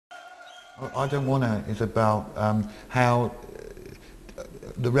I Don't Wanna is about how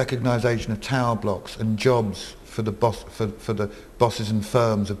the recognisation of tower blocks and jobs for the bosses and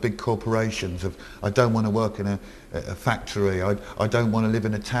firms of big corporations. I don't want to work in a factory. I don't want to live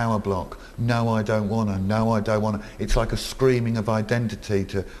in a tower block. No, I don't want to. No, I don't want to. It's like a screaming of identity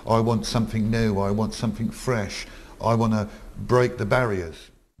to, I want something new. I want something fresh. I want to break the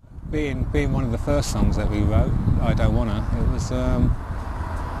barriers. Being one of the first songs that we wrote, I Don't Wanna, it was.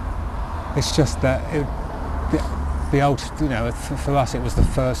 It's just that the old, you know, for us it was the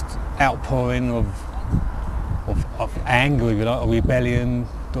first outpouring of anger, if you like, or rebellion,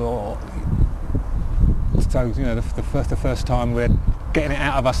 or so, you know, the first time we're getting it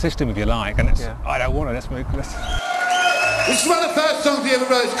out of our system, if you like, and it's, I don't want it. This is one of the first songs we ever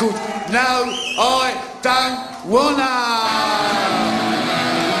wrote. It's called No, I Don't Wanna.